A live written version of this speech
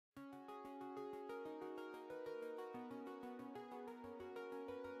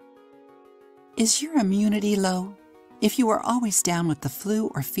Is your immunity low? If you are always down with the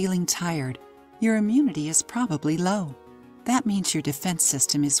flu or feeling tired, your immunity is probably low. That means your defense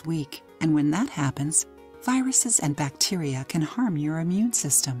system is weak, and when that happens, viruses and bacteria can harm your immune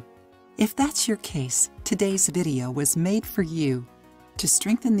system. If that's your case, today's video was made for you. To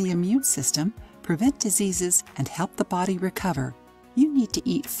strengthen the immune system, prevent diseases, and help the body recover, you need to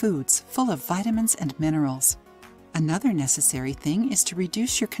eat foods full of vitamins and minerals. Another necessary thing is to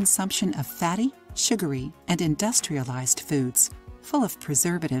reduce your consumption of fatty, sugary, and industrialized foods, full of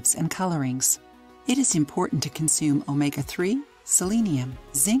preservatives and colorings. It is important to consume omega-3, selenium,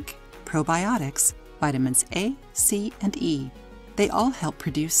 zinc, probiotics, vitamins A, C, and E. They all help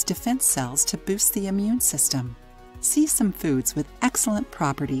produce defense cells to boost the immune system. See some foods with excellent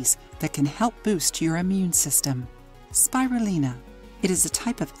properties that can help boost your immune system. Spirulina. It is a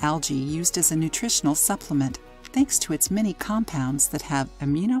type of algae used as a nutritional supplement thanks to its many compounds that have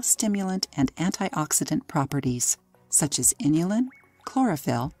immunostimulant and antioxidant properties, such as inulin,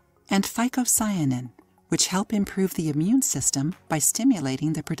 chlorophyll, and phycocyanin, which help improve the immune system by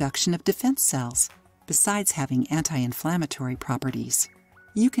stimulating the production of defense cells, besides having anti-inflammatory properties.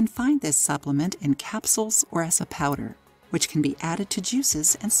 You can find this supplement in capsules or as a powder, which can be added to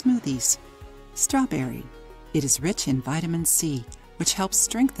juices and smoothies. Strawberry. It is rich in vitamin C, which helps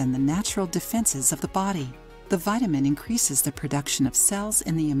strengthen the natural defenses of the body. The vitamin increases the production of cells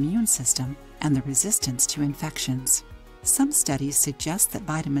in the immune system and the resistance to infections. Some studies suggest that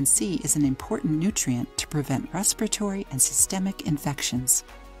vitamin C is an important nutrient to prevent respiratory and systemic infections.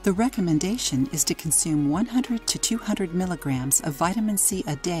 The recommendation is to consume 100 to 200 milligrams of vitamin C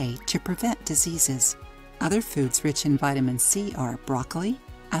a day to prevent diseases. Other foods rich in vitamin C are broccoli,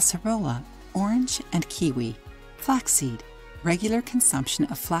 acerola, orange, and kiwi. Flaxseed. Regular consumption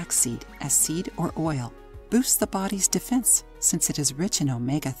of flaxseed as seed or oil boosts the body's defense since it is rich in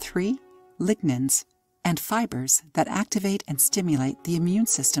omega-3, lignans, and fibers that activate and stimulate the immune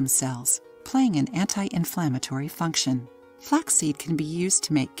system cells, playing an anti-inflammatory function. Flaxseed can be used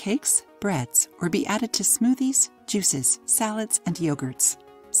to make cakes, breads, or be added to smoothies, juices, salads, and yogurts.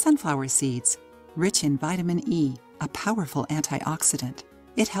 Sunflower seeds, rich in vitamin E, a powerful antioxidant.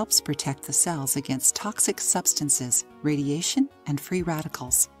 It helps protect the cells against toxic substances, radiation, and free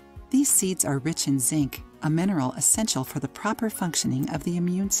radicals. These seeds are rich in zinc, a mineral essential for the proper functioning of the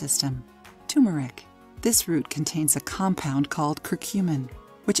immune system. Turmeric. This root contains a compound called curcumin,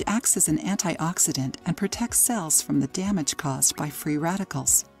 which acts as an antioxidant and protects cells from the damage caused by free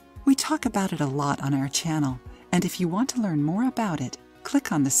radicals. We talk about it a lot on our channel, and if you want to learn more about it,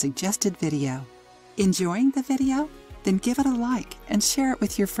 click on the suggested video. Enjoying the video? Then give it a like and share it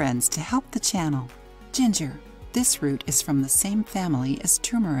with your friends to help the channel. Ginger. This root is from the same family as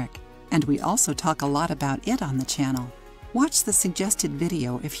turmeric, and we also talk a lot about it on the channel. Watch the suggested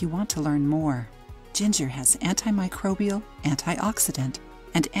video if you want to learn more. Ginger has antimicrobial, antioxidant,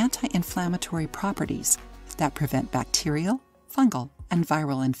 and anti-inflammatory properties that prevent bacterial, fungal, and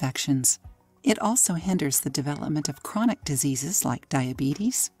viral infections. It also hinders the development of chronic diseases like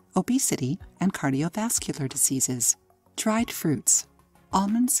diabetes, obesity, and cardiovascular diseases. Dried fruits.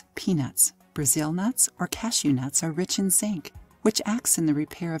 Almonds, peanuts, Brazil nuts, or cashew nuts are rich in zinc, which acts in the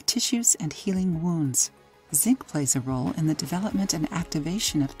repair of tissues and healing wounds. Zinc plays a role in the development and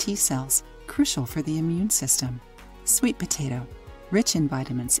activation of T cells, crucial for the immune system. Sweet potato. Rich in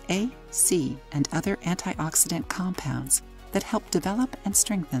vitamins A, C, and other antioxidant compounds that help develop and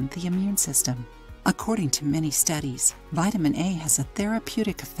strengthen the immune system. According to many studies, vitamin A has a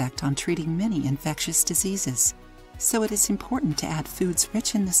therapeutic effect on treating many infectious diseases. So it is important to add foods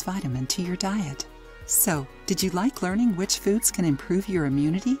rich in this vitamin to your diet. So, did you like learning which foods can improve your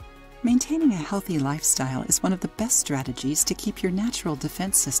immunity? Maintaining a healthy lifestyle is one of the best strategies to keep your natural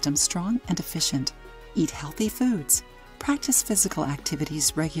defense system strong and efficient. Eat healthy foods. Practice physical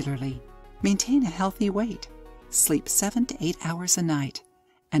activities regularly. Maintain a healthy weight. Sleep 7 to 8 hours a night.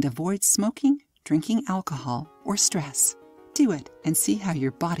 And avoid smoking, drinking alcohol, or stress. Do it and see how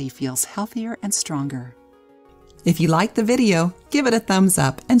your body feels healthier and stronger. If you liked the video, give it a thumbs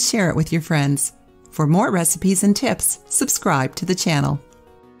up and share it with your friends. For more recipes and tips, subscribe to the channel.